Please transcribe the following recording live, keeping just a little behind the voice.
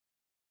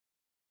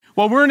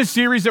Well, we're in a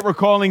series that we're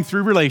calling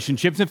Through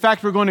Relationships. In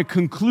fact, we're going to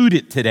conclude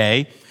it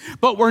today,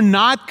 but we're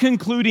not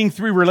concluding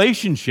through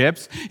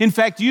relationships. In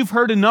fact, you've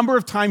heard a number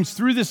of times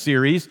through the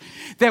series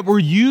that we're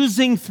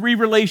using three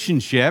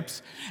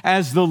relationships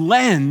as the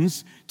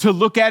lens to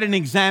look at and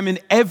examine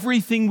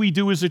everything we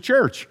do as a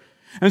church.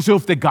 And so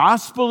if the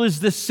gospel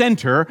is the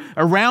center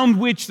around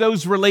which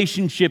those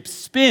relationships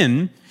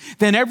spin,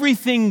 then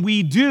everything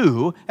we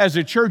do as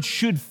a church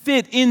should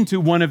fit into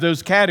one of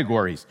those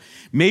categories.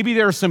 Maybe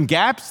there are some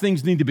gaps,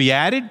 things need to be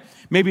added.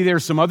 Maybe there are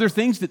some other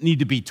things that need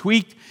to be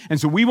tweaked. And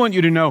so we want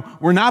you to know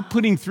we're not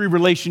putting three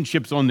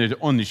relationships on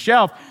the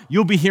shelf.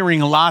 You'll be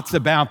hearing lots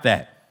about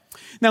that.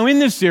 Now, in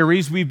this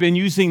series, we've been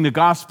using the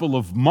Gospel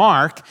of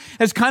Mark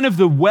as kind of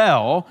the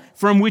well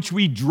from which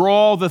we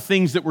draw the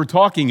things that we're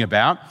talking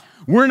about.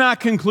 We're not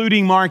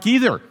concluding Mark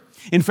either.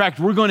 In fact,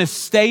 we're going to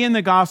stay in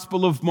the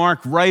Gospel of Mark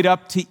right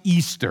up to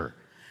Easter.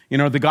 You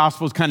know, the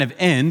Gospels kind of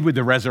end with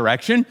the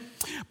resurrection,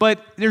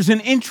 but there's an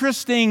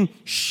interesting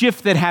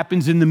shift that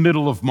happens in the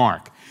middle of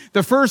Mark.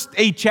 The first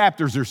 8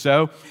 chapters or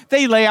so,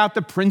 they lay out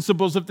the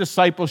principles of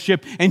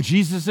discipleship, and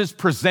Jesus is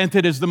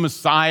presented as the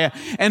Messiah,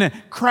 and a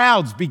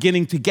crowd's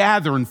beginning to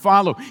gather and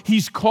follow.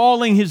 He's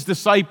calling his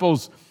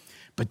disciples,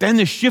 but then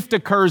the shift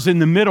occurs in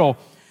the middle,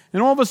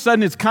 and all of a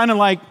sudden it's kind of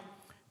like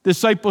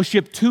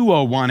discipleship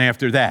 201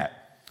 after that.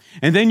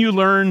 And then you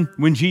learn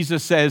when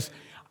Jesus says,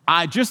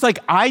 just like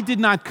I did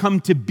not come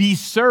to be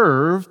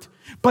served,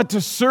 but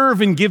to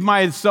serve and give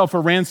myself a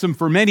ransom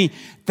for many,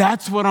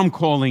 that's what I'm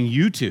calling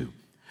you to.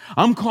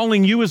 I'm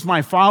calling you as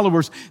my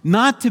followers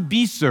not to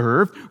be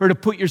served or to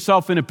put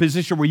yourself in a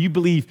position where you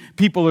believe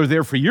people are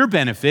there for your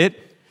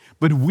benefit,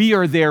 but we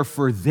are there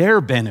for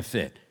their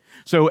benefit.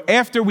 So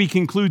after we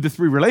conclude the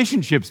three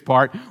relationships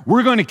part,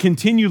 we're going to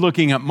continue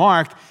looking at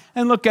Mark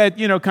and look at,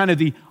 kind of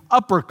the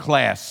upper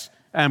class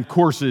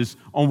courses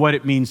on what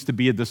it means to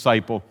be a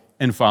disciple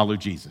and follow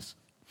Jesus.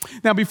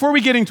 Now, before we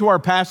get into our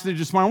passage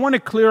this morning, I want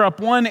to clear up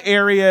one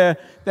area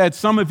that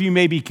some of you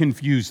may be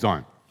confused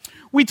on.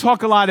 We've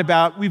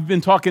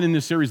been talking in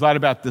this series a lot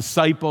about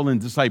disciple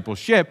and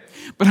discipleship,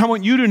 but I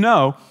want you to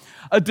know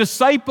a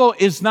disciple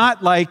is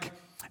not like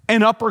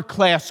an upper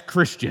class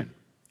Christian.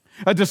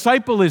 A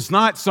disciple is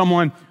not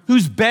someone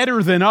who's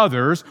better than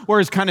others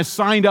or is kind of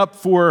signed up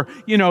for,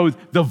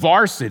 the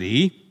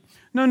varsity.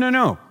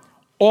 No.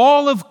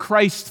 All of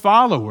Christ's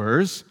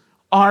followers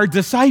are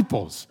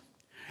disciples.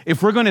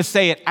 If we're going to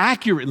say it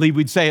accurately,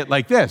 we'd say it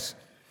like this.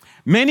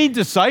 Many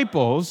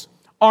disciples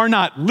are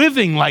not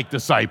living like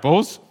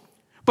disciples,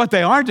 but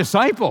they are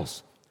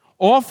disciples.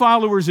 All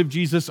followers of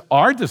Jesus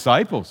are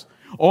disciples.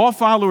 All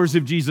followers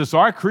of Jesus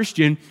are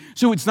Christian.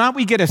 So it's not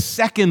we get a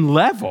second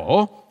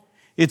level.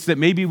 It's that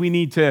maybe we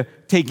need to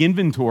take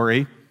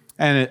inventory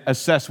and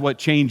assess what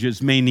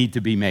changes may need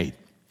to be made.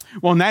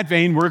 Well, in that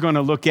vein, we're going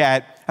to look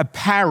at a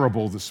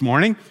parable this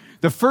morning.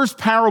 The first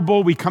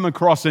parable we come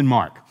across in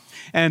Mark.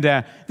 And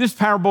this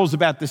parable is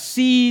about the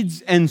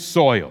seeds and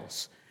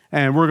soils.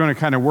 And we're going to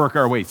kind of work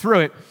our way through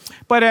it.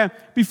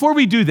 But before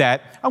we do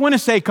that, I want to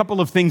say a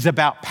couple of things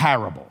about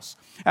parables.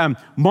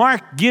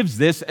 Mark gives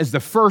this as the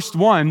first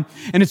one,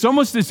 and it's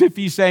almost as if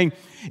he's saying,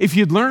 if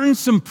you'd learn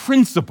some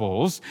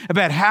principles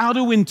about how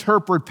to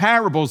interpret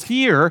parables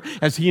here,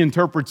 as he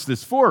interprets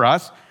this for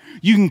us,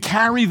 you can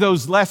carry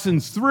those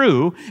lessons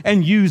through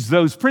and use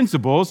those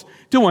principles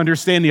to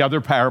understand the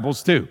other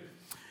parables too.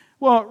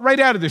 Well, right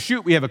out of the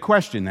chute, we have a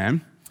question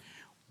then.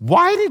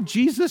 Why did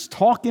Jesus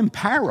talk in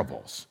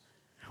parables?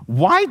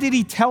 Why did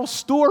he tell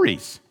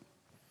stories?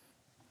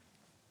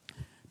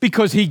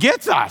 Because he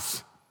gets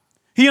us.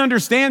 He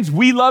understands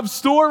we love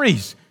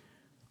stories.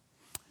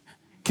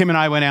 Kim and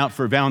I went out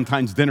for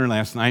Valentine's dinner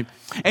last night,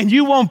 and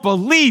you won't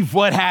believe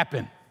what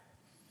happened.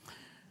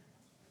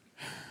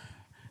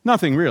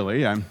 Nothing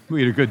really.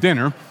 We had a good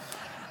dinner.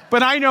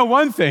 But I know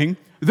one thing.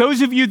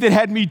 Those of you that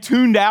had me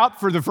tuned out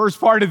for the first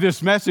part of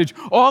this message,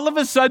 all of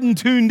a sudden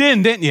tuned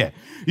in, didn't you?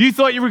 You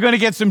thought you were going to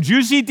get some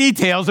juicy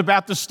details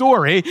about the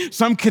story,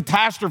 some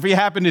catastrophe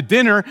happened at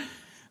dinner.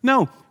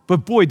 No,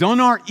 but boy, don't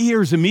our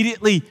ears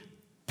immediately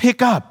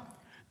pick up?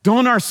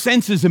 Don't our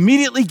senses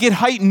immediately get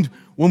heightened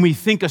when we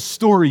think a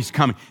story's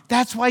coming?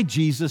 That's why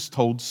Jesus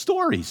told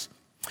stories.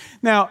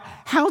 Now,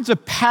 how does a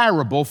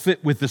parable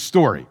fit with the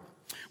story?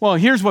 Well,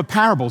 here's what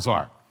parables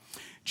are.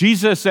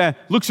 Jesus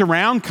looks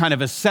around, kind of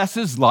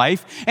assesses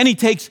life, and he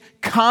takes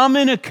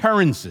common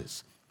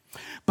occurrences.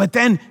 But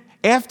then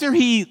after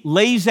he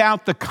lays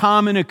out the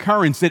common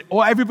occurrence that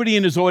everybody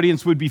in his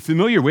audience would be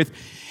familiar with,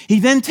 he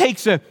then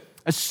takes a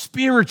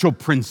spiritual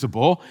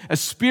principle, a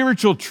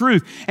spiritual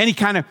truth, and he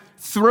kind of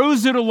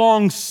throws it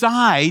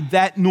alongside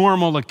that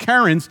normal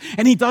occurrence,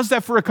 and he does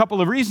that for a couple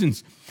of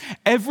reasons.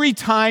 Every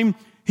time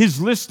his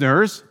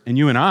listeners, and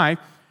you and I,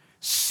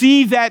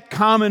 see that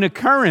common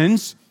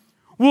occurrence,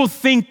 we'll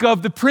think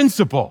of the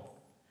principle.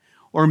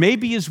 Or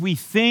maybe as we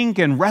think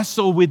and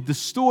wrestle with the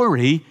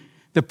story,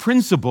 the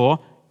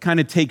principle kind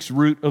of takes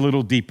root a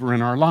little deeper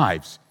in our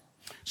lives.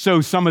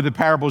 So some of the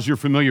parables you're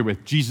familiar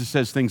with, Jesus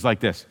says things like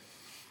this.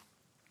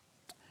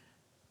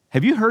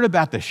 Have you heard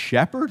about the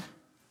shepherd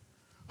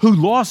who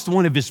lost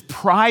one of his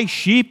prize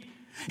sheep?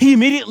 He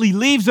immediately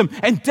leaves them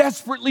and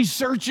desperately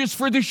searches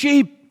for the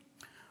sheep.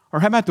 Or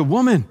how about the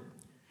woman?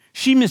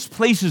 She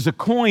misplaces a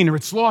coin or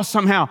it's lost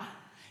somehow.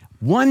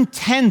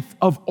 1/10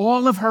 of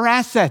all of her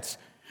assets.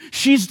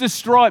 She's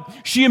distraught.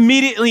 She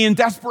immediately, in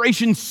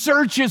desperation,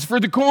 searches for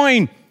the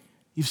coin.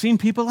 You've seen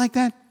people like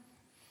that?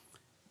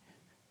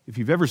 If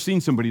you've ever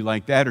seen somebody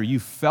like that, or you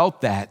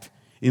felt that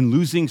in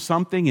losing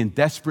something and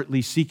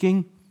desperately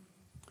seeking,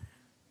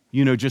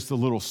 you know just a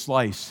little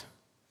slice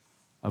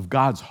of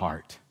God's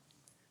heart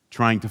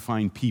trying to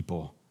find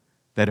people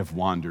that have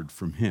wandered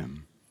from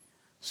Him.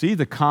 See,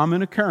 the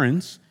common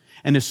occurrence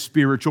and a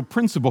spiritual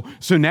principle.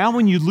 So now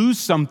when you lose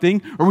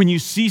something or when you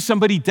see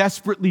somebody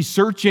desperately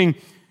searching,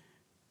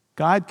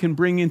 God can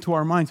bring into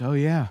our minds, oh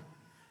yeah,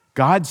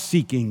 God's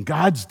seeking,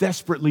 God's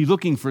desperately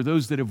looking for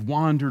those that have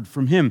wandered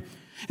from Him.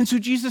 And so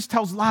Jesus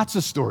tells lots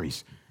of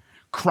stories.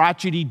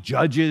 Crotchety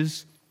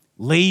judges,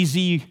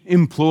 lazy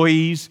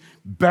employees,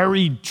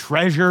 buried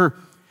treasure,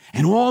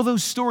 and all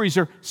those stories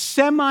are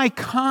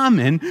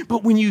semi-common,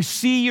 but when you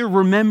see or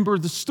remember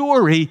the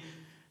story,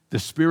 the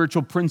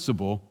spiritual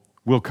principle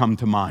will come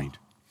to mind.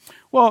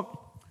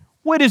 Well,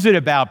 what is it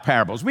about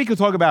parables? We could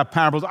talk about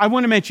parables. I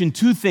want to mention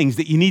two things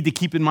that you need to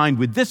keep in mind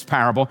with this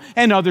parable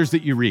and others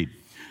that you read.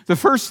 The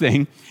first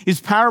thing is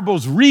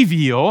parables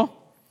reveal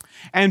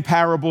and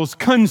parables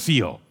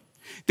conceal.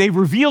 They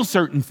reveal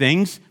certain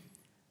things,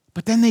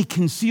 but then they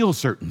conceal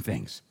certain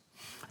things.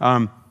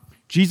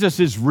 Jesus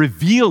is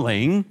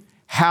revealing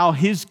how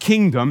His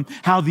kingdom,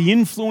 how the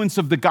influence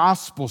of the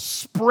gospel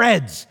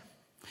spreads.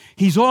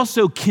 He's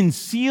also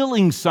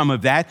concealing some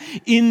of that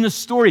in the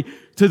story.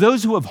 To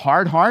those who have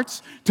hard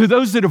hearts, to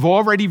those that have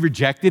already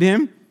rejected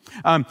Him,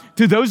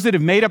 to those that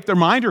have made up their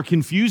mind or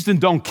confused and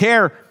don't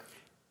care,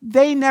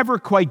 they never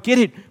quite get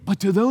it.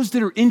 But to those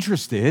that are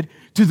interested,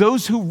 to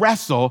those who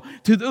wrestle,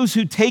 to those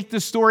who take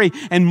the story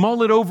and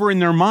mull it over in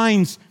their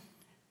minds,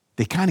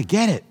 they kind of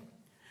get it.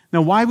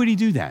 Now, why would He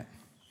do that?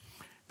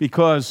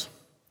 Because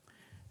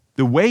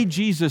the way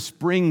Jesus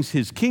brings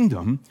His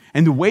kingdom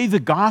and the way the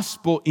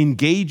gospel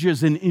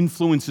engages and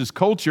influences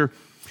culture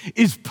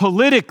is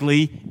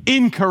politically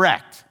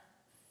incorrect.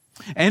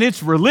 And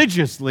it's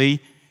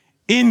religiously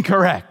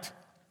incorrect.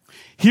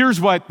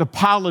 Here's what the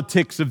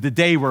politics of the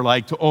day were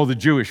like to all the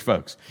Jewish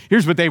folks.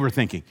 Here's what they were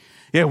thinking.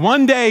 Yeah,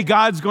 one day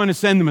God's going to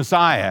send the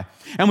Messiah,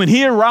 and when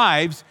He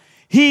arrives,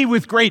 He,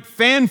 with great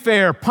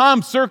fanfare,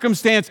 pomp,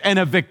 circumstance, and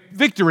a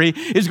victory,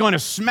 is going to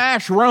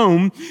smash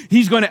Rome.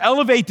 He's going to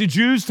elevate the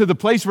Jews to the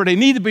place where they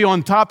need to be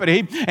on top of the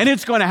heap, and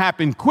it's going to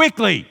happen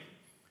quickly.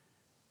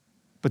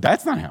 But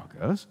that's not how it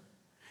goes.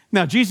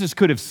 Now, Jesus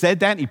could have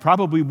said that, and He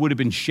probably would have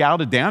been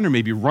shouted down or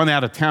maybe run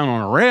out of town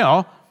on a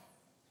rail.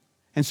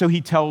 And so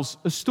He tells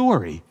a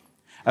story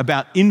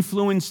about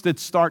influence that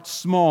starts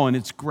small and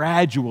it's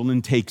gradual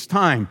and takes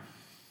time.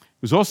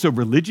 It was also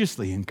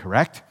religiously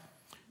incorrect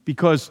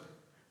because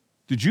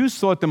the Jews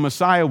thought the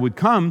Messiah would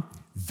come.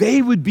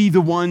 They would be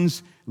the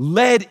ones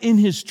led in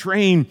His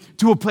train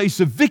to a place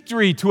of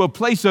victory, to a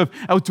place of,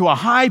 to a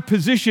high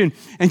position.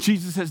 And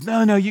Jesus says,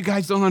 no, you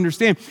guys don't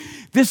understand.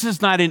 This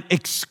is not an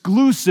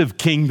exclusive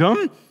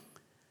kingdom.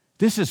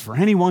 This is for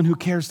anyone who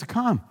cares to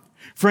come.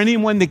 For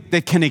anyone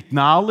that can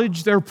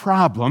acknowledge their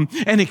problem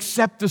and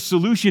accept the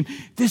solution.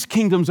 This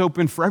kingdom's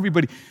open for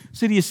everybody.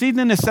 So do you see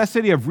the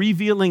necessity of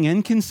revealing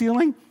and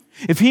concealing?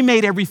 If He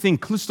made everything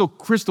crystal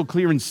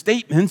clear in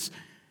statements,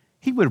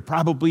 He would have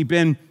probably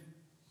been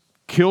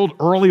killed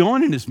early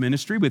on in His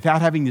ministry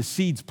without having the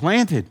seeds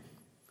planted.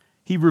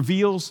 He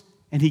reveals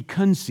and He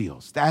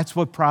conceals. That's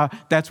what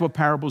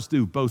parables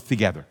do, both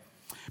together.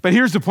 But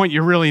here's the point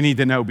you really need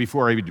to know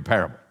before I read the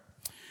parable.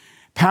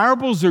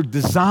 Parables are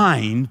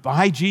designed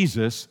by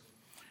Jesus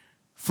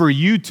for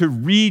you to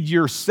read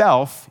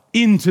yourself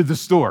into the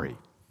story.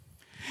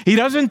 He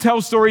doesn't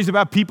tell stories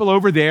about people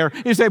over there.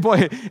 You say,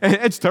 boy,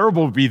 it's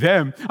terrible to be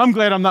them. I'm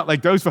glad I'm not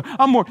like those.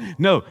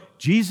 No,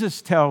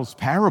 Jesus tells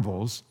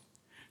parables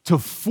to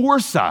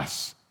force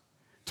us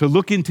to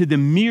look into the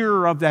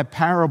mirror of that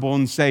parable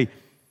and say,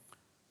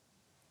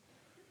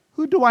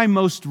 who do I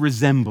most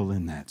resemble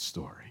in that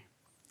story?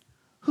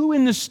 Who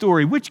in the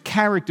story, which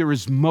character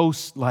is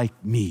most like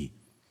me?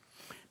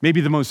 Maybe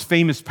the most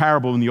famous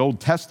parable in the Old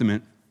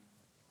Testament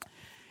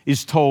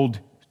is told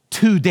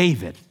to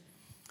David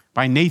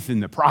by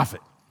Nathan the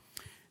prophet.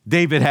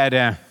 David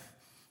had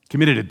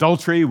committed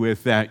adultery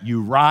with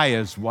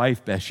Uriah's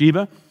wife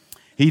Bathsheba.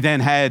 He then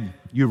had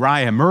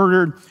Uriah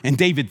murdered, and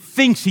David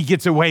thinks he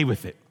gets away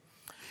with it.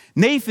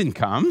 Nathan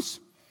comes,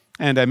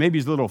 and maybe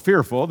he's a little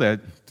fearful that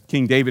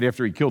King David,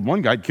 after he killed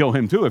one guy, would kill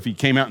him too if he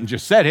came out and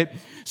just said it.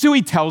 So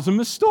he tells him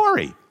a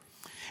story.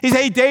 He says,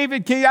 hey,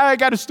 David, I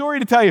got a story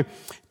to tell you.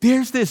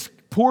 There's this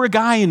poor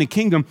guy in the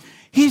kingdom.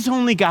 He's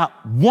only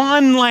got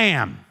one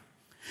lamb.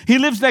 He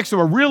lives next to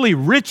a really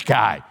rich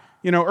guy.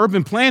 You know,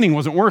 urban planning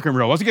wasn't working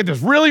real well. So you get this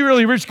really,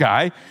 really rich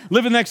guy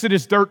living next to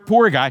this dirt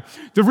poor guy.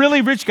 The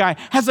really rich guy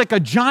has like a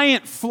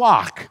giant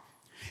flock.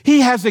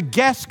 He has a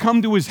guest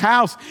come to his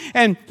house.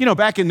 And,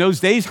 back in those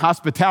days,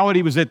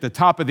 hospitality was at the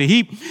top of the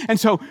heap. And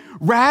so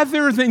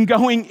rather than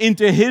going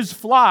into his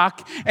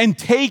flock and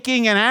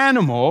taking an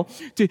animal,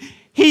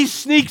 he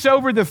sneaks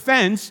over the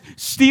fence,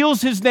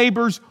 steals his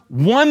neighbor's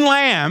one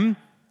lamb,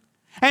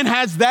 and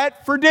has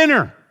that for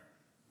dinner.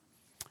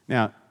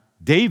 Now,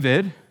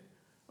 David,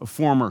 a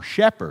former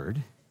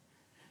shepherd,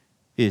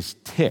 is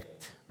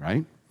ticked,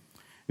 right?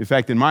 In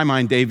fact, in my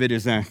mind, David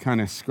is kind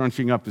of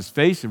scrunching up his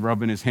face and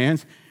rubbing his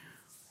hands.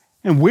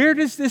 And where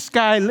does this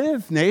guy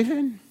live,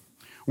 Nathan?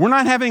 We're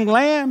not having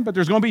lamb, but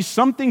there's going to be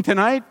something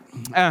tonight.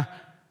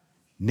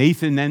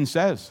 Nathan then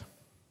says,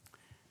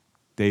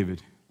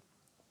 David,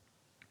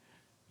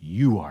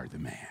 you are the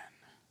man.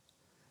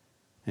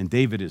 And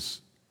David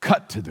is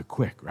cut to the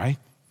quick, right?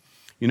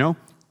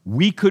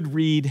 We could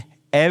read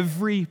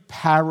every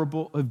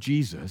parable of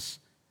Jesus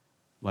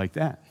like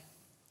that.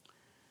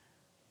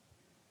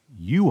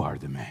 You are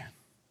the man.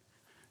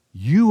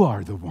 You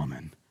are the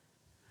woman.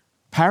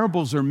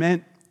 Parables are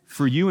meant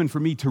for you and for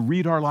me to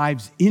read our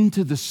lives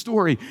into the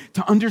story,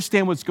 to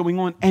understand what's going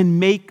on and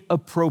make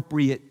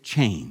appropriate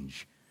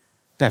change.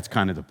 That's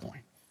kind of the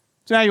point.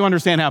 So now you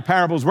understand how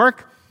parables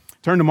work.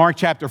 Turn to Mark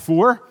chapter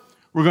 4.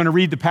 We're going to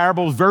read the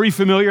parables, very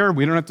familiar.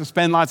 We don't have to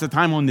spend lots of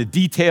time on the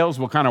details.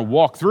 We'll kind of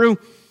walk through,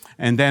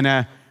 and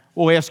then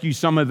we'll ask you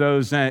some of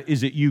those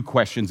is it you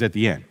questions at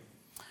the end.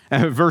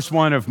 Verse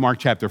 1 of Mark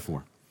chapter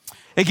 4.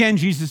 Again,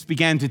 Jesus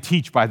began to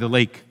teach by the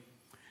lake.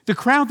 The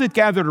crowd that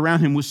gathered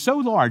around him was so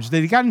large that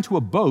he got into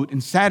a boat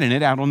and sat in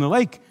it out on the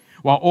lake,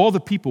 while all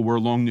the people were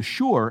along the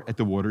shore at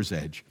the water's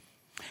edge.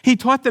 He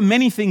taught them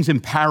many things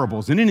in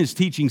parables, and in his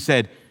teaching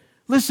said,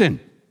 listen,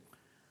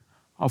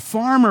 a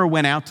farmer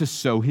went out to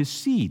sow his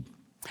seed.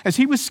 As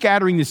he was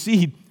scattering the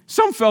seed,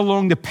 some fell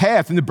along the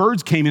path, and the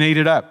birds came and ate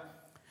it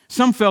up.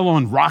 Some fell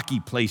on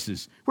rocky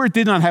places where it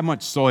did not have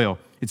much soil.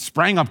 It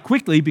sprang up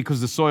quickly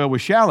because the soil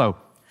was shallow.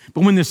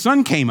 But when the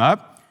sun came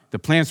up, the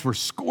plants were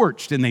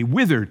scorched and they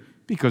withered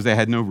because they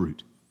had no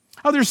root.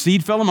 Other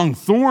seed fell among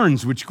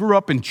thorns, which grew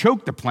up and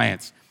choked the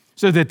plants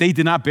so that they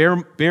did not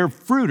bear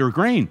fruit or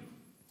grain.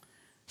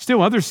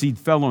 Still other seed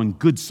fell on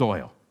good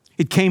soil.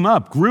 It came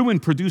up, grew,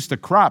 and produced a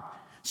crop,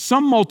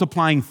 some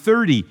multiplying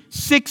 30,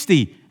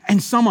 60,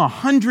 and some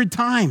 100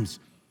 times.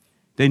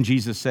 Then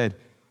Jesus said,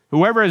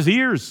 whoever has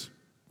ears,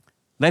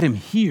 let him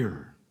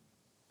hear.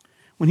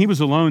 When he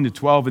was alone, the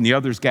 12 and the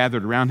others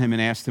gathered around him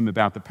and asked him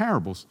about the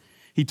parables.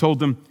 He told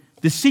them,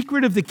 the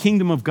secret of the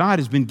kingdom of God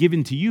has been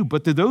given to you,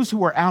 but to those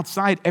who are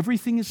outside,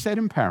 everything is said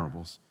in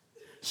parables,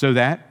 so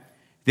that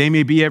they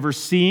may be ever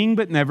seeing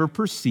but never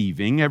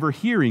perceiving, ever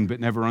hearing but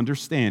never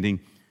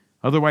understanding.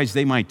 Otherwise,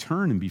 they might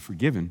turn and be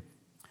forgiven.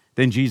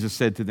 Then Jesus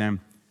said to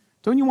them,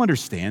 don't you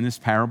understand this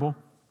parable?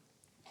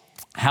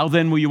 How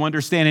then will you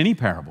understand any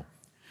parable?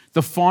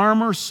 The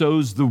farmer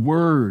sows the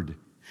word.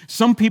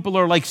 Some people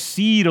are like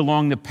seed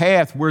along the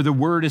path where the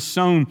word is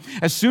sown.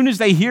 As soon as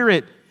they hear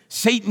it,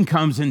 Satan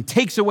comes and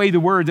takes away the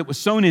word that was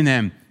sown in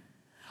them.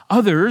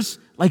 Others,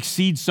 like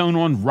seed sown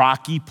on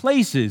rocky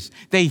places.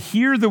 They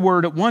hear the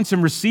word at once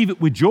and receive it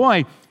with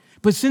joy.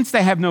 But since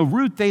they have no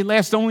root, they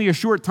last only a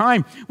short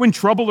time. When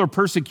trouble or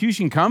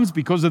persecution comes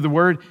because of the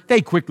word,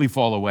 they quickly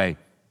fall away.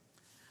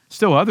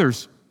 Still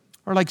others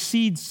are like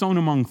seeds sown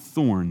among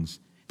thorns.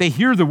 They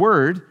hear the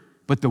word,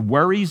 but the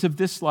worries of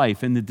this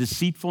life and the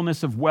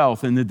deceitfulness of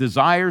wealth and the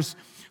desires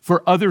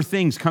for other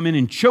things come in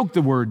and choke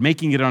the word,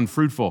 making it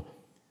unfruitful.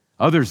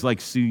 Others, like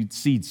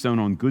seeds sown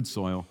on good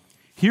soil,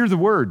 hear the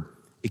word,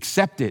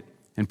 accept it,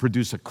 and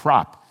produce a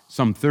crop,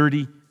 some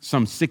 30,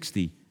 some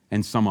 60,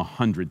 and some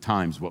 100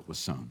 times what was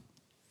sown.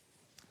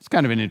 It's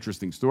kind of an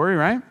interesting story,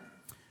 right?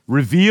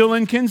 Reveal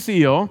and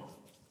conceal.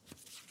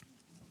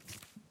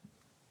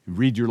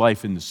 Read your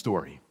life in the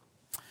story.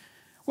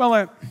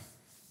 Well,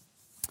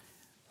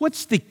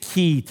 what's the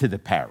key to the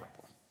parable?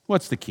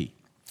 What's the key?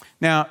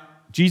 Now,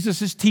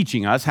 Jesus is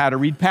teaching us how to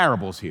read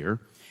parables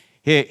here.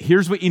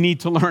 Here's what you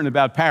need to learn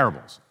about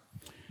parables.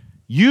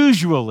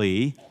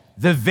 Usually,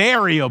 the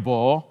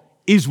variable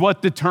is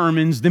what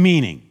determines the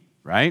meaning,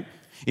 right?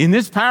 In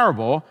this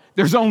parable,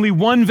 there's only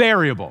one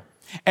variable.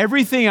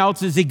 Everything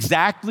else is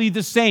exactly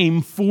the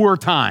same 4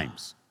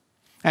 times.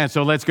 And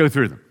so let's go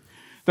through them.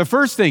 The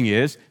first thing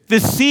is the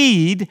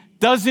seed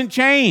doesn't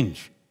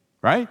change,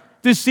 right?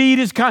 The seed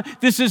is,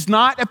 this is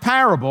not a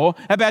parable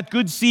about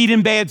good seed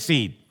and bad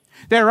seed.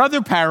 There are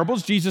other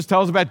parables Jesus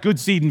tells about good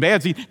seed and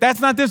bad seed. That's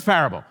not this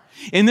parable.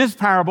 In this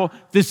parable,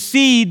 the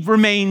seed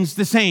remains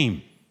the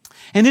same.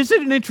 And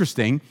isn't it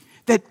interesting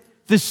that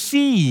the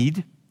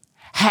seed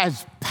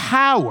has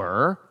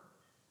power,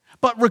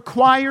 but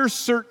requires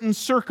certain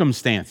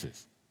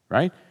circumstances,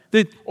 right?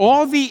 That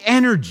all the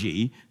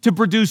energy to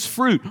produce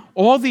fruit,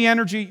 all the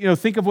energy,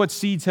 think of what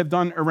seeds have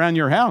done around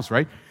your house,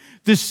 right?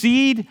 The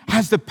seed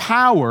has the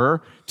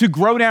power to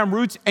grow down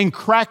roots and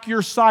crack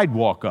your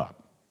sidewalk up.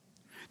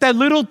 That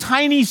little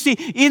tiny seed,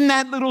 in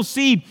that little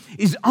seed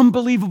is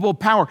unbelievable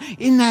power.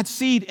 In that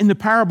seed, in the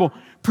parable,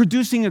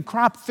 producing a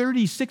crop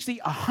 30, 60,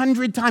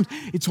 100 times.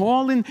 It's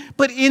all in,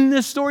 but in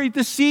this story,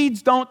 the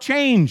seeds don't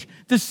change.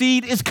 The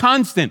seed is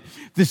constant.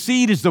 The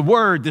seed is the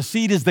word. The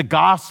seed is the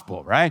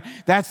gospel, right?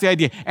 That's the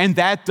idea. And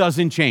that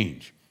doesn't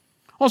change.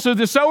 Also,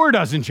 the sower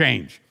doesn't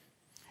change.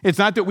 It's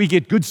not that we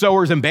get good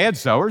sowers and bad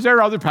sowers. There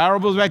are other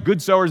parables about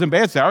good sowers and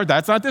bad sowers.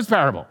 That's not this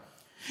parable.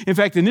 In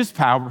fact, in this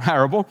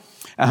parable,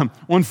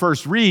 on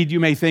first read, you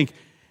may think,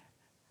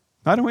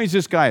 not only is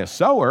this guy a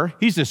sower,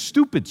 he's a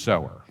stupid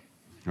sower,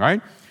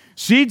 right?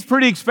 Seed's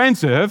pretty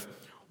expensive.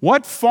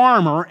 What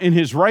farmer in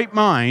his right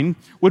mind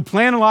would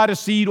plant a lot of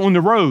seed on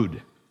the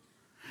road?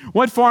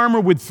 What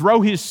farmer would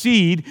throw his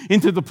seed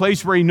into the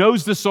place where he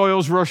knows the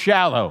soil's real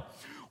shallow?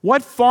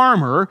 What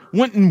farmer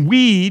wouldn't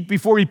weed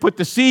before he put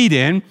the seed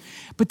in?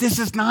 But this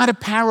is not a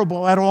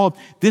parable at all.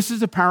 This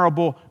is a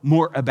parable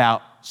more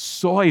about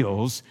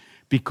soils,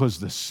 because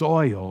the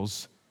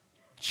soils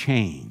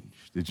change.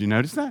 Did you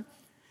notice that?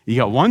 You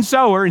got one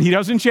sower and he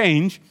doesn't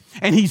change,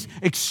 and he's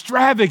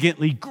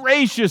extravagantly,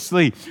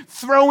 graciously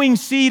throwing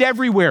seed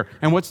everywhere.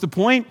 And what's the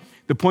point?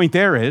 The point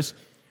there is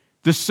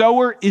the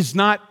sower is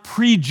not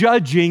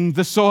prejudging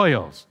the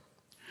soils.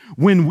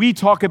 When we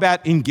talk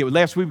about,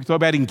 last week we talked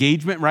about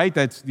engagement, right?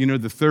 That's,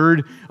 the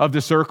third of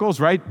the circles,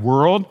 right?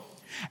 World.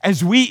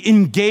 As we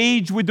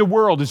engage with the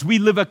world, as we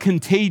live a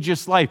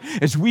contagious life,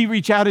 as we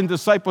reach out in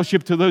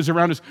discipleship to those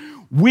around us,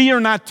 we are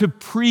not to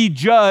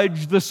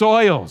prejudge the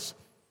soils.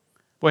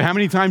 Boy, how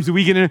many times do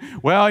we get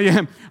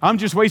in, I'm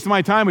just wasting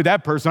my time with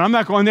that person. I'm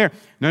not going there.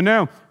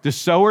 No. The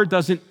sower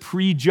doesn't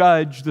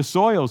prejudge the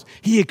soils.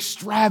 He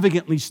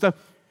extravagantly stuff.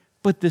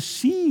 But the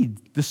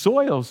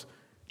soils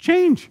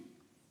change.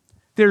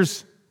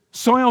 There's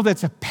soil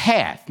that's a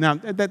path. Now,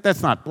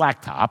 that's not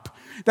blacktop.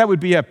 That would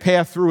be a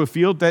path through a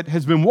field that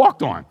has been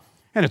walked on.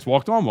 And it's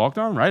walked on,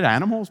 right?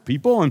 Animals,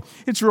 people, and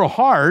it's real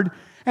hard.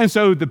 And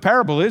so the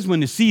parable is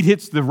when the seed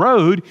hits the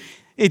road,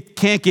 it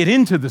can't get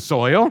into the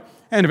soil,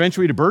 and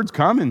eventually the birds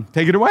come and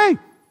take it away.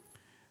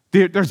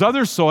 There's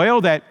other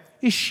soil that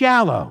is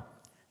shallow.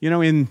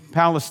 In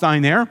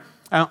Palestine there,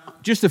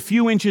 just a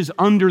few inches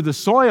under the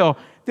soil,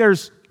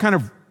 there's kind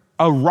of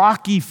a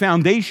rocky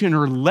foundation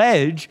or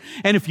ledge,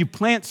 and if you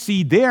plant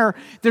seed there,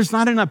 there's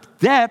not enough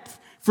depth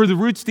for the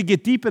roots to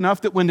get deep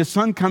enough that when the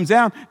sun comes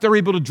out, they're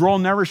able to draw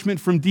nourishment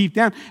from deep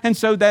down. And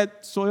so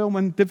that soil,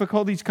 when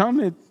difficulties come,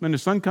 when the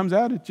sun comes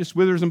out, it just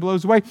withers and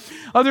blows away.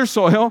 Other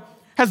soil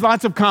has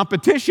lots of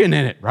competition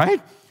in it,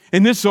 right?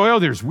 In this soil,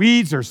 there's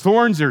weeds, there's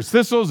thorns, there's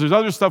thistles, there's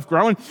other stuff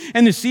growing,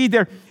 and the seed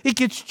there, it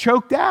gets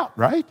choked out,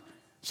 right?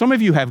 Some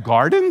of you have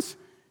gardens,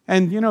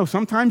 and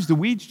sometimes the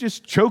weeds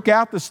just choke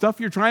out the stuff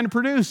you're trying to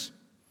produce.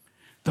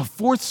 The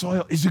fourth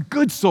soil is a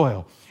good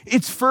soil.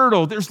 It's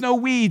fertile. There's no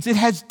weeds. It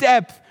has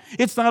depth.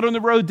 It's not on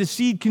the road. The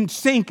seed can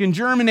sink and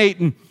germinate,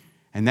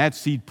 and that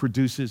seed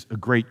produces a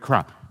great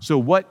crop. So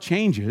what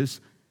changes?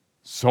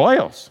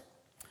 Soils.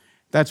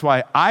 That's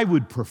why I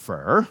would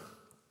prefer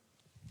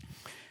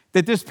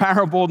that this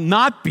parable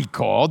not be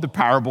called the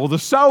parable of the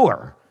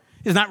sower.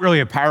 It's not really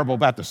a parable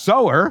about the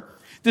sower.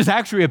 This is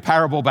actually a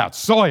parable about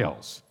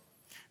soils.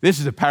 This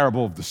is a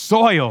parable of the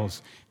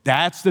soils.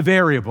 That's the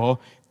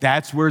variable.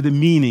 That's where the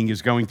meaning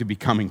is going to be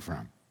coming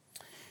from.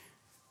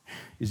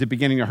 Is it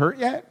beginning to hurt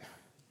yet?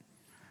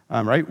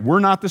 Right? We're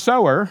not the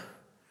sower.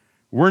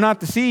 We're not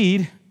the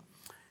seed.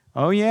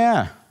 Oh,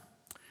 yeah.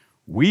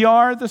 We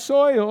are the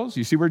soils.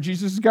 You see where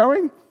Jesus is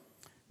going?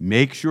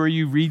 Make sure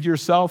you read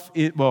yourself.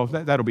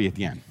 That'll be at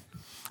the end.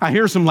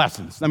 Here's some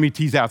lessons. Let me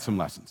tease out some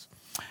lessons.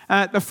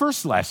 The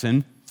first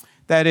lesson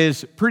that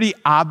is pretty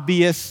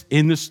obvious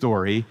in the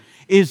story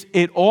is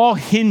it all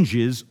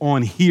hinges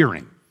on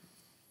hearing.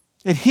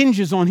 It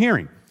hinges on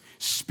hearing.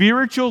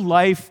 Spiritual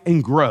life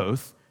and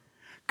growth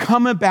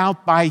come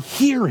about by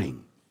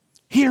hearing.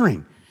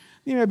 Hearing.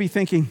 You may be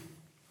thinking,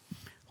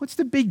 what's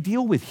the big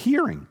deal with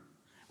hearing?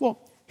 Well,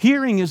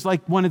 hearing is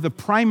like one of the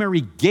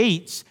primary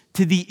gates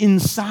to the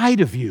inside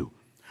of you.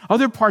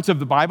 Other parts of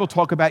the Bible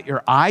talk about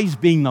your eyes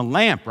being the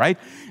lamp, right?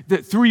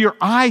 That through your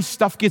eyes,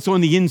 stuff gets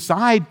on the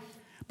inside,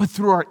 but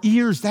through our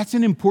ears, that's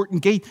an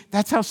important gate.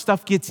 That's how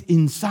stuff gets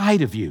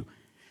inside of you.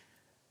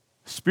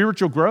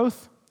 Spiritual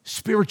growth,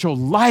 spiritual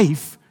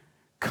life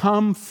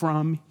come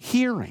from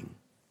hearing.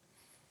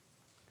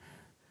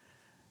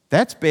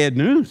 That's bad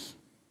news.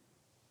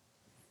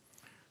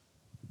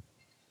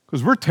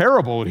 Because we're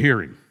terrible at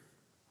hearing.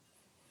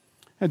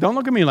 And don't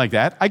look at me like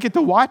that. I get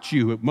to watch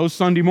you most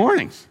Sunday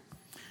mornings.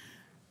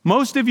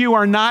 Most of you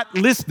are not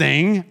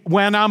listening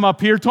when I'm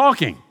up here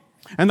talking.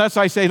 Unless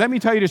I say, let me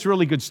tell you this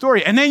really good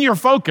story. And then you're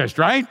focused,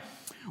 right?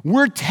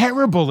 We're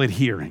terrible at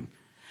hearing.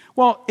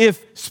 Well,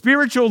 if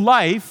spiritual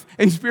life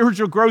and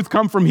spiritual growth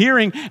come from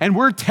hearing, and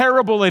we're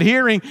terrible at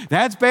hearing,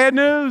 that's bad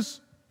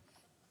news.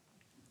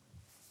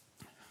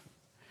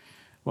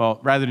 Well,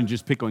 rather than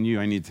just pick on you,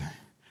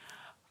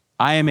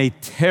 I am a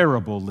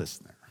terrible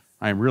listener.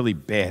 I am really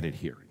bad at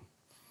hearing.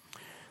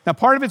 Now,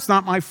 part of it's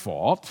not my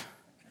fault.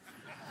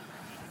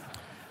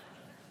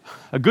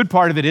 A good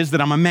part of it is that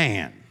I'm a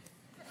man.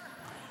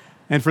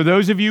 And for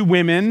those of you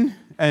women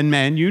and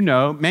men,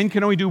 men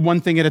can only do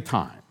one thing at a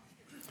time.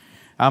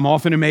 I'm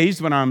often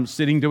amazed when I'm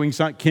sitting doing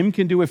something. Kim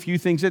can do a few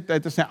things at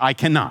the same. I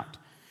cannot.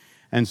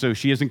 And so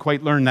she hasn't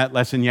quite learned that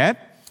lesson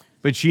yet.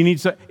 But she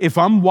needs to, if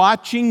I'm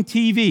watching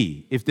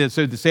TV,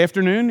 so this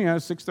afternoon,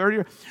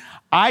 6:30,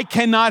 I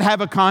cannot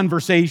have a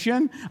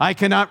conversation. I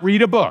cannot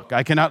read a book.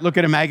 I cannot look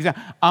at a magazine.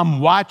 I'm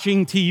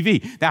watching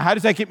TV. Now, how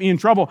does that get me in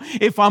trouble?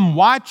 If I'm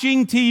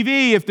watching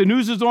TV, if the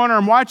news is on or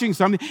I'm watching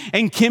something,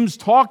 and Kim's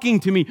talking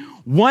to me,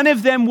 one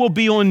of them will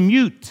be on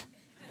mute.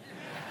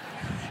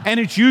 And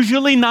it's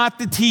usually not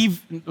the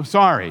TV.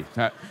 Sorry.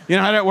 You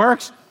know how that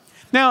works?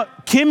 Now,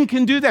 Kim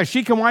can do that.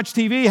 She can watch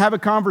TV, have a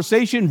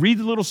conversation, read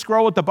the little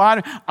scroll at the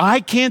bottom. I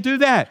can't do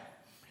that.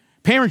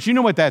 Parents, you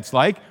know what that's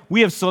like.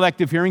 We have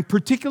selective hearing,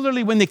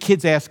 particularly when the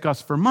kids ask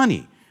us for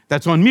money.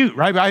 That's on mute,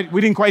 right?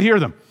 We didn't quite hear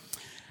them.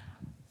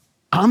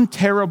 I'm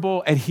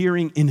terrible at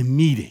hearing in a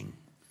meeting.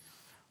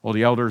 All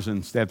the elders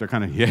and staff, they're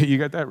kind of, yeah, you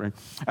got that right.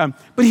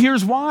 But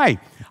here's why.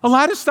 A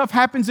lot of stuff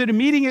happens at a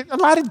meeting, a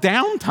lot of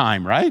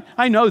downtime, right?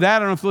 I know that.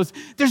 I don't know if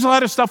there's a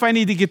lot of stuff I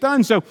need to get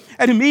done. So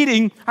at a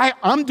meeting,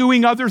 I'm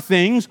doing other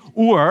things,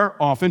 or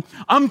often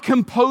I'm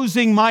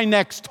composing my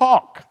next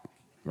talk,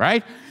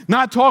 right?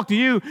 Not talk to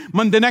you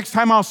the next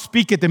time I'll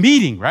speak at the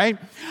meeting, right?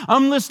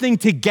 I'm listening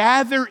to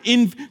gather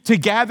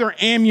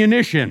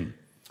ammunition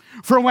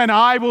for when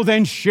I will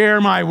then share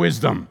my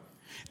wisdom.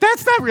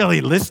 That's not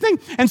really listening.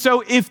 And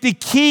so if the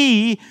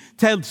key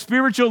to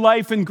spiritual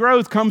life and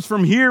growth comes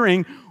from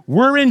hearing,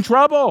 we're in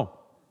trouble.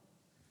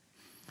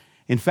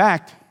 In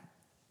fact,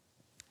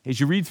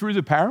 as you read through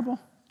the parable,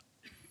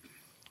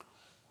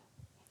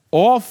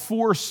 all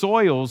four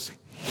soils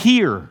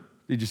hear.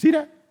 Did you see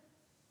that?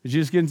 Did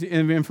you just get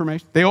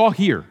information? They all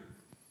hear.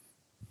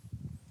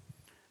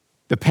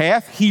 The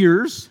path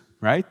hears,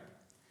 right?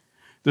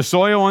 The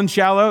soil on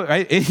shallow,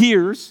 right? It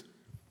hears.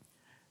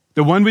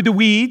 The one with the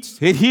weeds,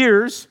 it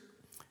hears.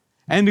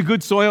 And the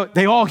good soil,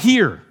 they all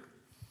hear.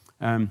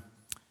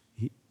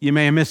 You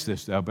may have missed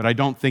this, though, but I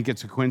don't think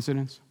it's a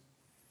coincidence.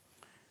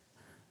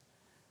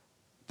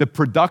 The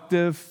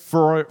productive,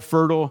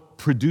 fertile,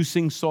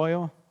 producing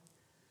soil,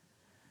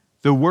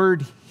 the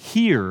word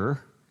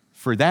hear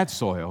for that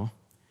soil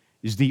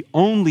is the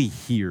only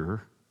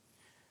hear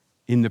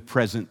in the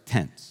present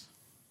tense.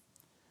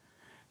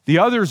 The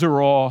others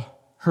are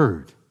all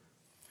heard.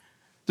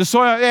 The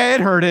soil, it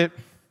heard it.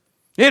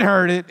 It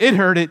heard it. It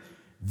heard it.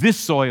 This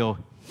soil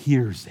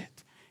hears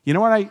it. You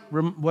know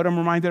what I'm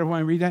reminded of when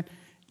I read that?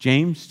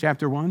 James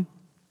chapter 1.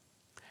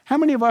 How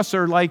many of us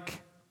are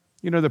like,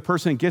 the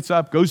person gets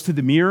up, goes to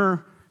the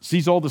mirror,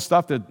 sees all the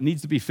stuff that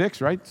needs to be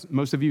fixed, right?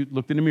 Most of you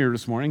looked in the mirror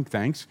this morning.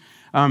 Thanks.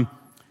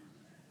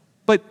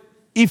 But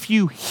if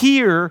you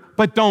hear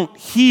but don't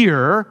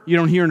hear, you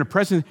don't hear in the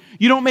present,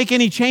 you don't make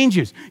any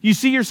changes. You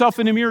see yourself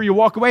in the mirror, you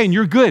walk away, and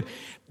you're good.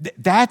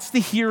 That's the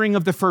hearing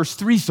of the first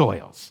three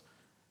soils,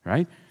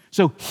 right?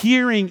 So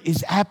hearing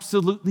is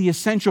absolutely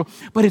essential,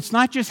 but it's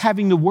not just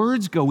having the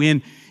words go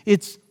in,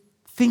 it's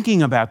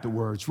thinking about the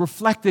words,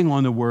 reflecting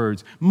on the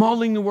words,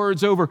 mulling the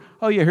words over.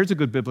 Oh yeah, here's a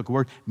good biblical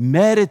word.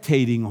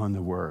 Meditating on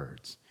the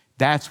words.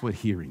 That's what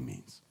hearing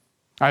means.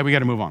 All right, we got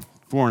to move on.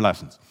 4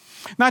 lessons.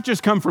 Not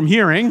just come from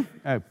hearing,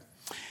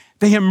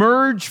 they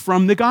emerge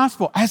from the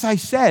gospel. As I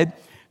said,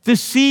 the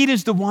seed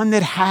is the one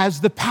that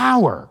has the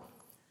power.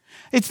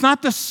 It's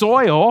not the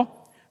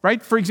soil,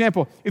 right? For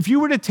example, if you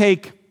were to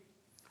take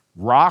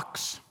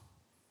rocks,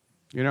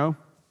 a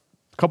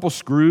couple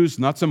screws,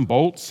 nuts and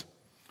bolts,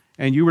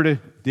 and you were to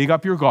dig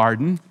up your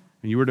garden,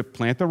 and you were to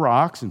plant the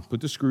rocks and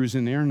put the screws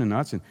in there and the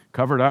nuts and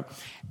cover it up,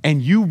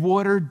 and you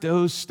watered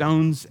those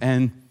stones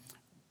and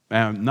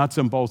nuts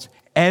and bolts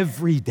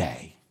every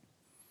day.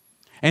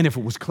 And if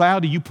it was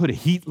cloudy, you put a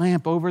heat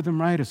lamp over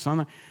them, right? A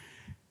sunlight.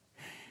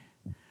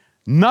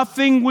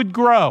 Nothing would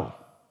grow,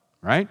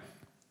 right?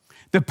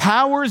 The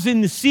power's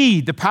in the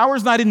seed. The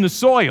power's not in the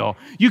soil.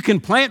 You can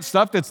plant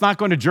stuff that's not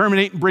going to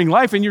germinate and bring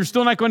life, and you're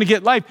still not going to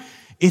get life.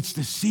 It's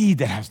the seed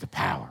that has the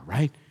power,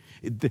 right?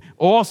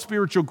 All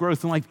spiritual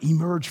growth and life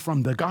emerge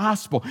from the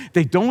gospel.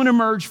 They don't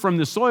emerge from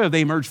the soil.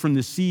 They emerge from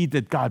the seed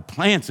that God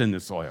plants in the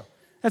soil.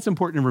 That's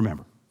important to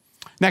remember.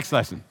 Next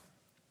lesson.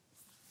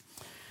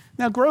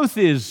 Now, growth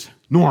is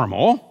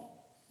normal.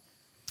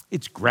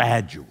 It's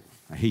gradual.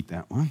 I hate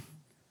that one.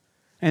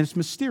 And it's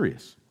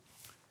mysterious.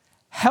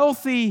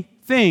 Healthy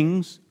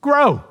things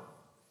grow.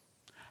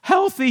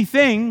 Healthy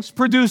things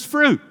produce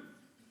fruit.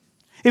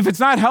 If it's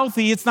not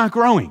healthy, it's not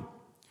growing.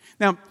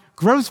 Now,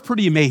 growth's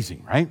pretty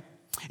amazing, right?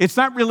 It's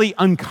not really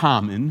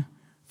uncommon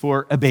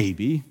for a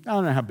baby. I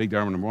don't know how big they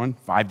are, number one,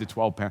 5 to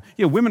 12 pounds.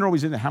 Women are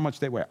always into how much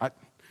they weigh.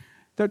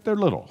 They're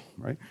little,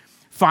 right?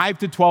 5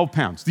 to 12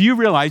 pounds. Do you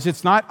realize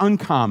it's not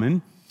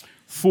uncommon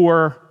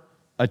for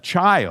a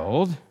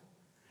child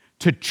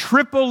to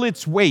triple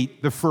its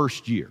weight the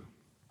first year?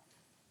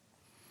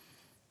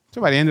 So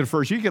by the end of the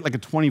first year, you get like a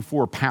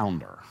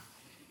 24-pounder.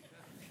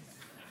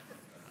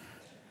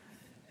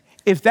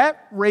 If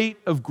that rate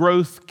of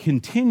growth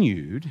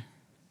continued,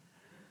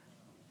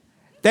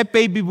 that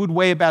baby would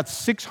weigh about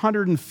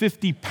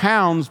 650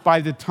 pounds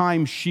by the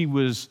time she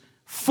was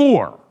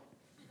 4.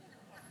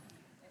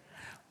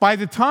 By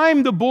the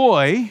time the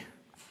boy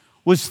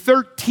was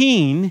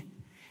 13,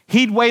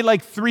 he'd weigh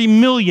like 3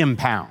 million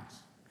pounds.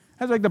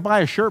 I'd like to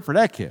buy a shirt for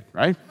that kid,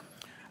 right?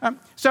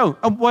 So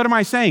what am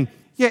I saying?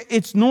 Yeah,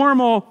 it's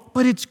normal,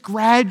 but it's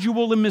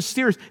gradual and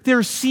mysterious. There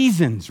are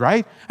seasons,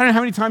 right? I don't know how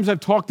many times I've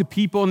talked to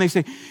people and they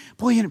say,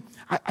 boy, you know,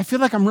 I feel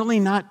like I'm really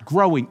not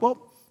growing. Well,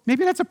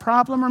 maybe that's a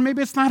problem or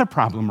maybe it's not a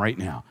problem right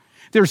now.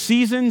 There are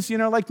seasons, you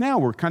know, like now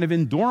we're kind of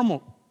in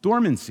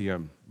dormancy.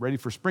 I'm ready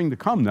for spring to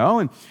come, though.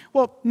 And,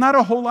 well, not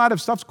a whole lot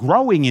of stuff's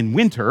growing in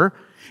winter.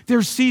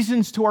 There's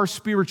seasons to our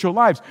spiritual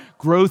lives.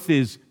 Growth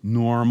is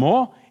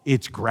normal.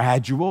 It's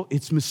gradual.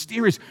 It's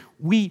mysterious.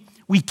 We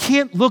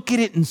can't look at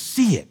it and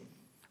see it.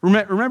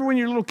 Remember when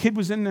your little kid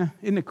was in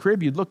the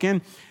crib, you'd look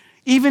in?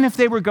 Even if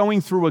they were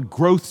going through a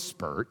growth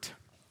spurt,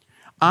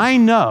 I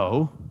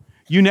know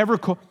you never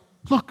call,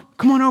 look,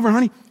 come on over,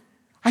 honey.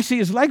 I see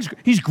his legs.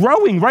 He's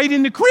growing right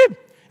in the crib.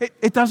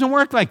 It doesn't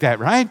work like that,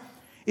 right?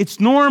 It's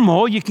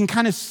normal. You can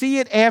kind of see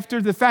it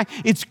after the fact.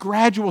 It's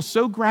gradual,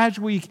 so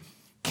gradual you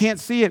can't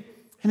see it.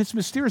 And it's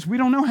mysterious. We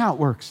don't know how it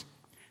works.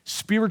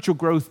 Spiritual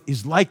growth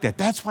is like that.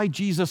 That's why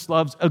Jesus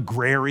loves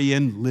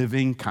agrarian,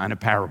 living kind of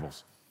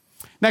parables.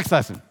 Next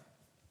lesson.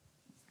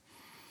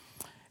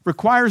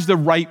 Requires the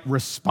right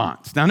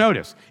response. Now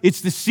notice,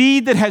 it's the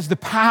seed that has the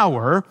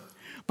power,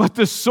 but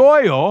the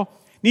soil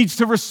needs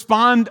to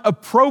respond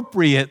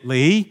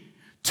appropriately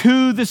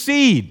to the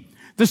seed.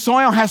 The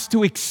soil has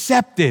to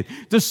accept it.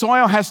 The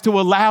soil has to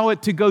allow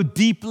it to go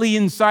deeply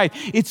inside.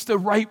 It's the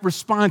right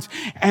response.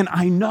 And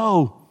I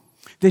know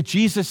that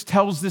Jesus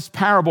tells this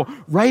parable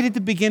right at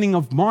the beginning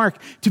of Mark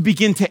to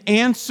begin to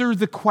answer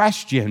the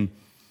question,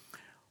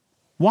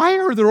 why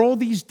are there all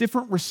these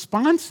different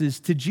responses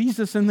to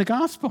Jesus in the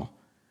gospel?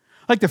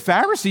 Like the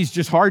Pharisees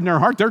just harden their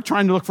heart. They're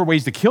trying to look for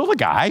ways to kill the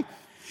guy.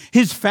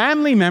 His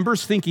family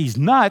members think he's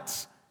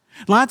nuts.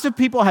 Lots of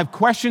people have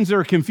questions that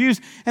are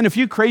confused, and a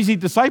few crazy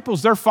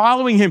disciples, they're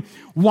following him.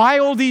 Why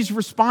all these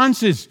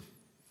responses?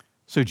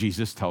 So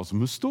Jesus tells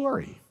them a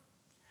story.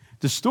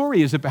 The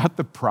story is about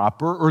the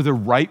proper or the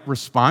right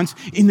response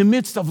in the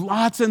midst of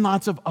lots and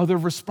lots of other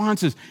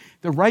responses.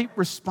 The right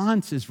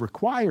response is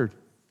required.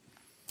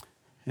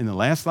 In the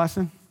last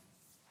lesson,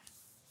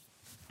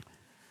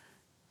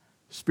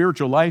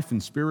 spiritual life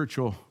and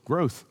spiritual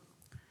growth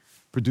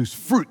produce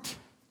fruit.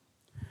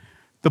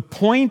 The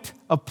point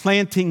of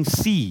planting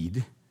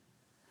seed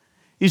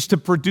is to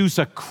produce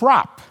a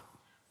crop.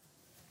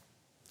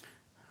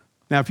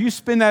 Now, if you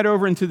spin that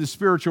over into the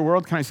spiritual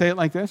world, can I say it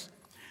like this?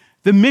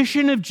 The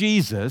mission of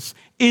Jesus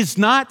is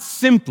not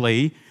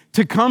simply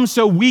to come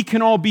so we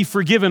can all be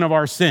forgiven of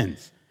our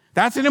sins.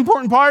 That's an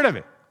important part of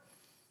it.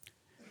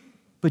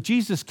 But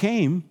Jesus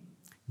came,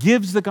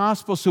 gives the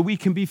gospel so we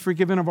can be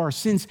forgiven of our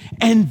sins,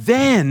 and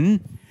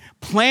then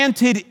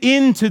planted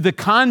into the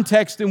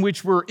context in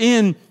which we're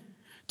in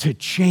to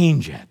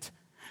change it,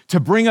 to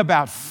bring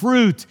about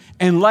fruit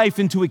and life,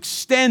 and to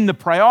extend the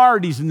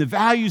priorities and the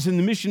values and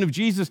the mission of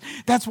Jesus.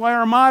 That's why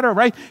our motto,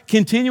 right?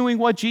 Continuing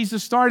what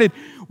Jesus started.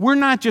 We're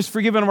not just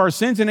forgiven of our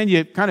sins and then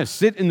you kind of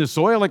sit in the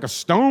soil like a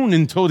stone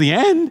until the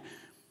end.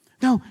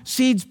 No,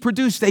 seeds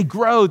produce, they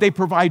grow, they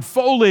provide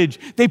foliage,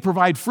 they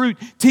provide fruit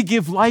to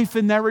give life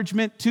and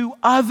nourishment to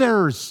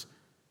others.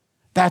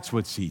 That's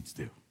what seeds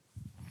do.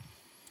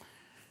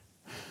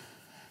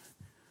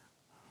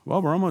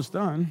 Well, we're almost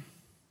done.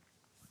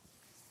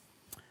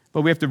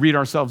 But we have to read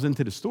ourselves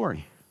into the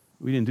story.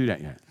 We didn't do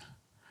that yet.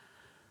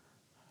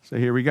 So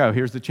here we go.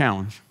 Here's the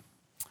challenge.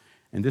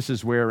 And this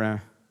is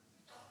where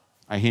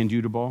I hand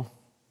you the ball.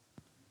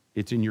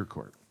 It's in your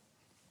court.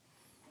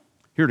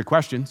 Here are the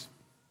questions.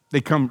 They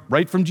come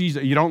right from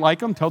Jesus. You don't like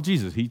them? Tell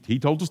Jesus. He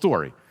told the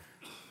story.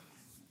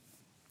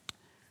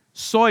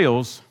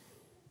 Soils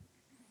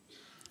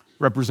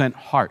represent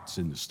hearts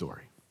in the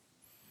story.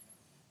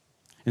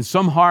 And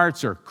some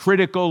hearts are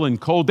critical and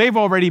cold. They've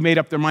already made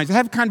up their minds. They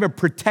have kind of a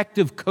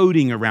protective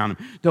coating around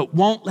them that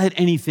won't let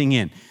anything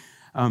in.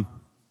 But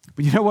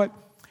you know what?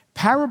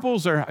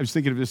 Parables are, I was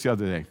thinking of this the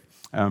other day.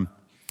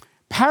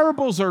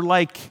 Parables are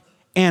like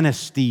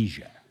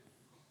anesthesia.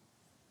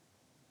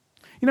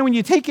 You know, when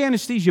you take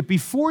anesthesia,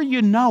 before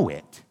you know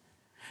it,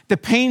 the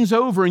pain's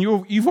over and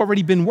you've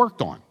already been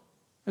worked on.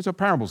 That's what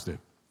parables do.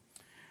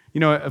 You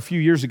know, a few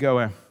years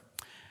ago,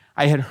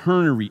 I had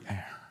hernia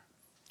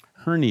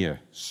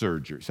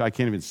surgery. So I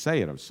can't even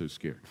say it. I was so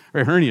scared.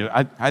 Right,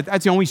 hernia.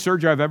 That's the only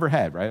surgery I've ever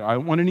had, right? I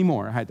don't want any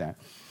more. I had that.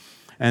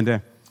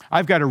 And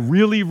I've got a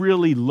really,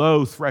 really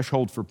low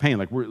threshold for pain.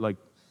 Like we're like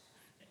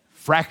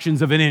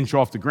fractions of an inch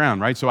off the ground,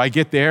 right? So I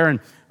get there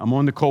and I'm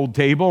on the cold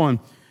table and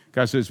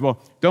God says, well,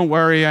 don't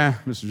worry,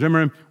 Mr.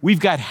 Zimmerman, we've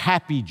got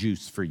happy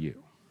juice for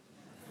you.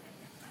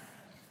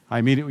 I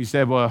immediately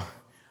said, well,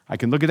 I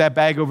can look at that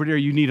bag over there.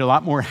 You need a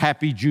lot more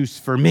happy juice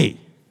for me.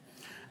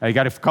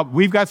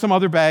 We've got some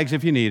other bags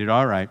if you need it,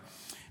 all right.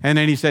 And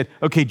then he said,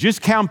 okay,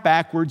 just count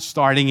backwards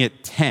starting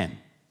at 10.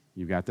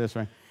 You got this,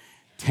 right?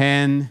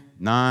 10,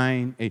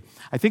 9, 8.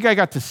 I think I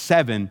got to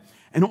 7.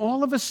 And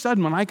all of a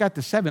sudden, when I got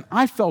to 7,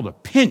 I felt a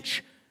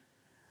pinch.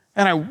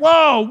 And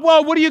whoa,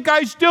 what are you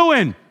guys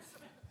doing?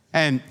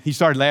 And he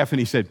started laughing.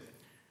 He said,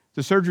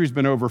 the surgery's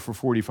been over for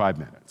 45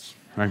 minutes,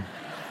 right?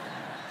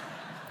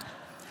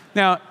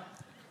 Now,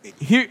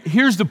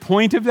 here's the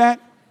point of that.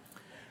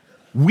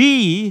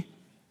 We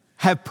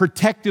have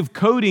protective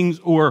coatings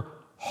or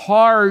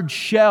hard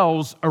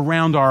shells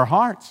around our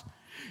hearts.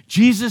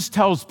 Jesus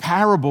tells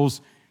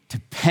parables to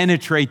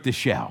penetrate the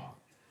shell.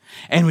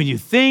 And when you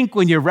think,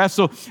 when you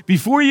wrestle,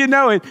 before you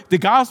know it, the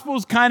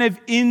gospel's kind of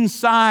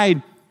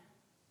inside.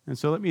 And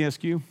so let me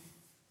ask you,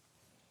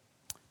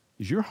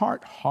 is your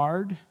heart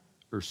hard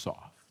or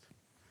soft?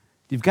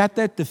 You've got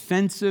that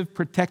defensive,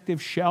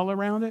 protective shell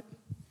around it?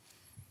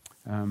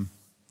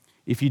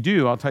 If you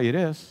do, I'll tell you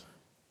this.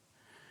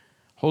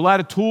 A whole lot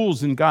of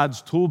tools in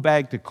God's tool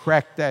bag to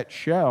crack that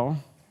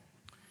shell.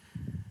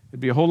 It'd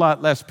be a whole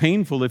lot less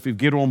painful if you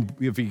get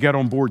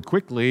on board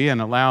quickly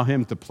and allow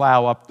him to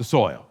plow up the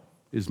soil.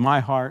 Is my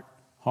heart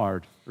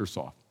hard or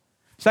soft?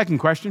 Second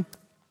question,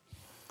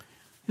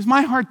 is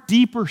my heart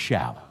deep or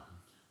shallow?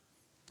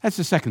 That's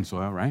the second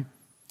soil, right?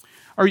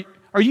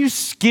 Are you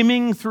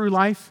skimming through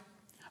life?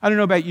 I don't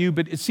know about you,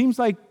 but it seems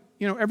like,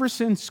 ever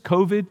since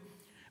COVID,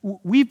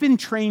 we've been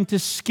trained to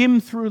skim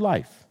through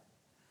life.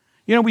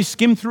 We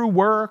skim through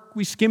work,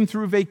 we skim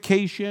through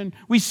vacation,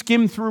 we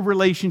skim through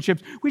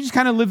relationships. We're just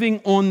kind of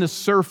living on the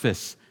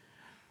surface.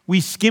 We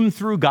skim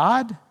through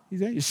God,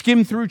 you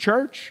skim through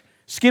church,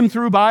 skim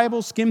through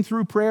Bible, skim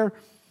through prayer.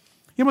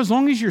 As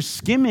long as you're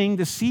skimming,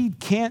 the seed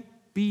can't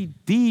be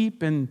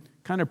deep and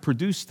kind of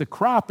produce the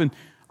crop. And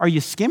are you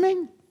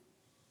skimming?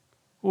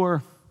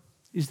 Or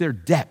is there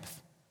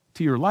depth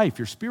to your life,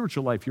 your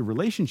spiritual life, your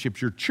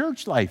relationships, your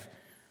church life?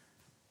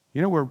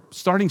 We're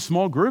starting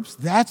small groups.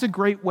 That's a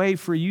great way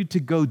for you to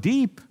go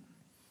deep.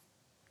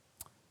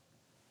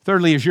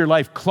 Thirdly, is your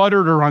life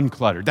cluttered or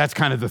uncluttered? That's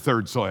kind of the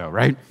third soil,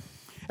 right?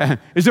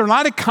 Is there a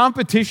lot of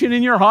competition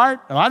in your heart?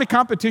 A lot of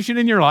competition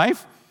in your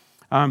life?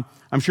 I'm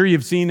sure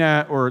you've seen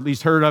or at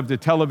least heard of the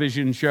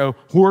television show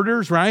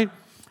Hoarders, right?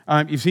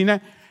 You've seen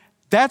that?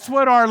 That's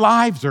what our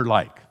lives are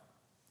like.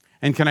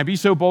 And can I be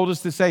so bold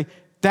as to say,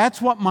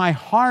 that's what my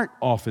heart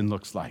often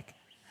looks like.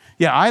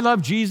 Yeah, I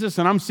love Jesus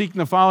and I'm seeking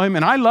to follow him,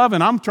 and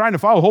I'm trying to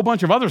follow a whole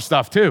bunch of other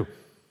stuff too.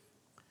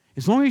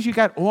 As long as you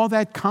got all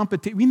that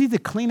competition, we need to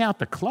clean out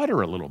the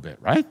clutter a little bit,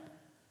 right?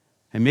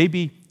 And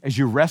maybe as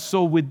you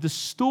wrestle with the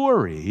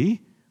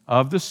story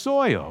of the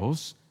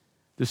soils,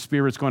 the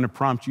Spirit's going to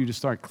prompt you to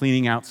start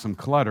cleaning out some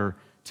clutter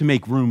to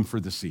make room for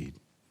the seed.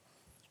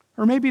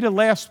 Or maybe the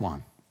last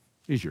one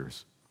is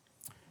yours.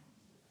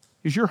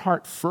 Is your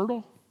heart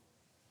fertile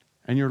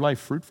and your life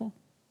fruitful?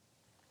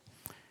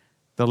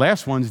 The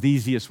last one's the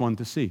easiest one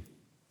to see.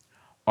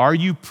 Are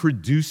you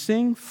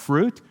producing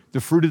fruit,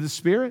 the fruit of the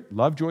Spirit?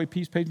 Love, joy,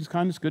 peace, patience,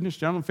 kindness, goodness,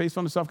 gentleness,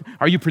 faithfulness, self-control.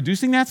 Are you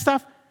producing that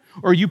stuff?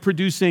 Or are you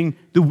producing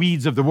the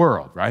weeds of the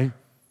world, right?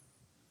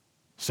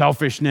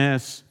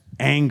 Selfishness,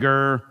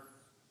 anger,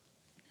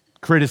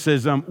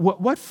 criticism.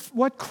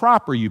 What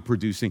crop are you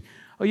producing?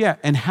 Oh yeah,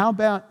 and how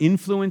about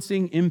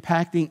influencing,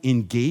 impacting,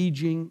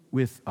 engaging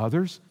with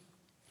others?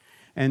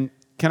 And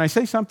can I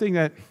say something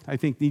that I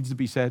think needs to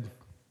be said?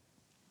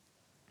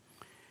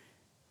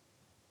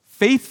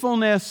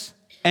 Faithfulness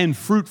and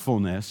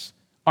fruitfulness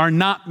are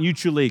not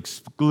mutually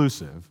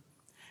exclusive.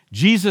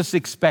 Jesus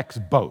expects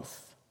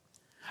both.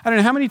 I don't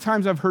know how many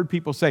times I've heard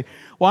people say,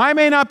 well, I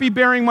may not be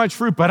bearing much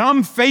fruit, but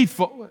I'm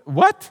faithful.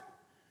 What?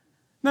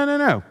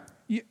 No.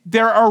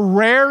 There are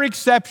rare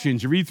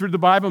exceptions. You read through the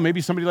Bible,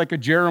 maybe somebody like a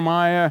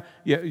Jeremiah.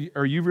 Yeah,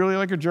 are you really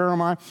like a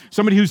Jeremiah?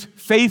 Somebody who's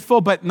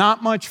faithful but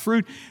not much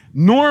fruit.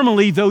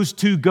 Normally, those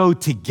two go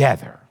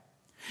together.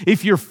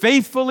 If you're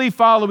faithfully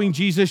following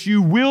Jesus,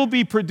 you will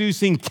be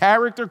producing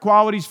character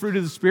qualities, fruit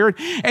of the Spirit,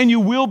 and you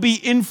will be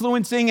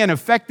influencing and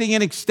affecting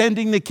and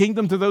extending the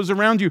kingdom to those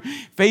around you.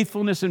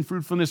 Faithfulness and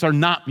fruitfulness are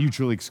not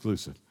mutually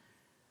exclusive.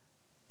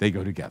 They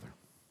go together.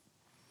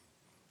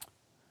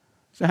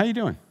 So how you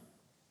doing?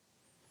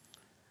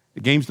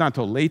 The game's not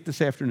till late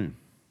this afternoon.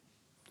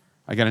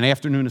 I got an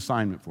afternoon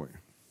assignment for you.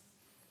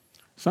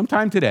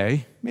 Sometime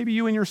today, maybe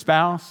you and your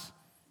spouse,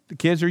 the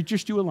kids, or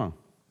just you alone.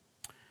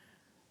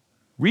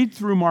 Read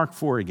through Mark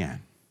 4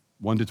 again,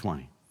 1 to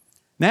 20.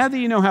 Now that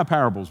you know how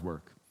parables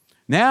work,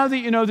 now that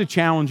you know the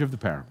challenge of the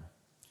parable,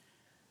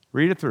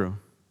 read it through.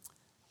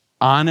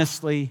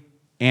 Honestly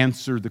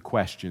answer the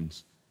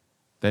questions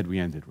that we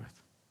ended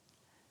with.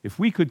 If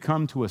we could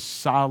come to a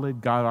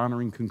solid,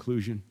 God-honoring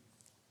conclusion,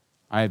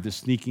 I have the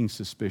sneaking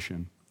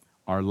suspicion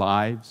our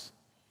lives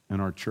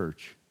and our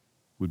church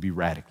would be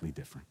radically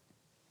different.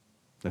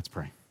 Let's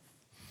pray.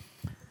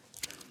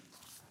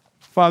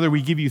 Father,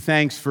 we give you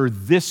thanks for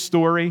this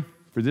story,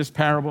 for this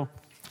parable,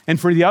 and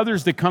for the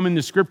others that come in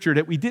the Scripture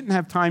that we didn't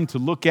have time to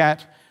look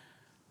at.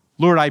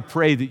 Lord, I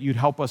pray that you'd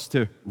help us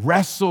to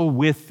wrestle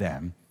with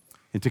them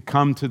and to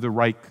come to the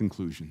right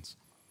conclusions.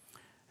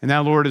 And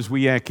now, Lord, as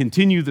we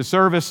continue the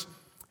service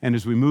and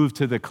as we move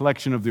to the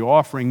collection of the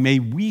offering, may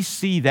we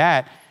see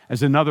that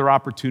as another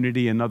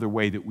opportunity, another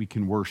way that we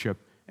can worship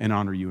and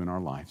honor you in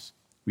our lives.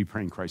 We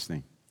pray in Christ's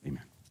name.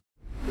 Amen.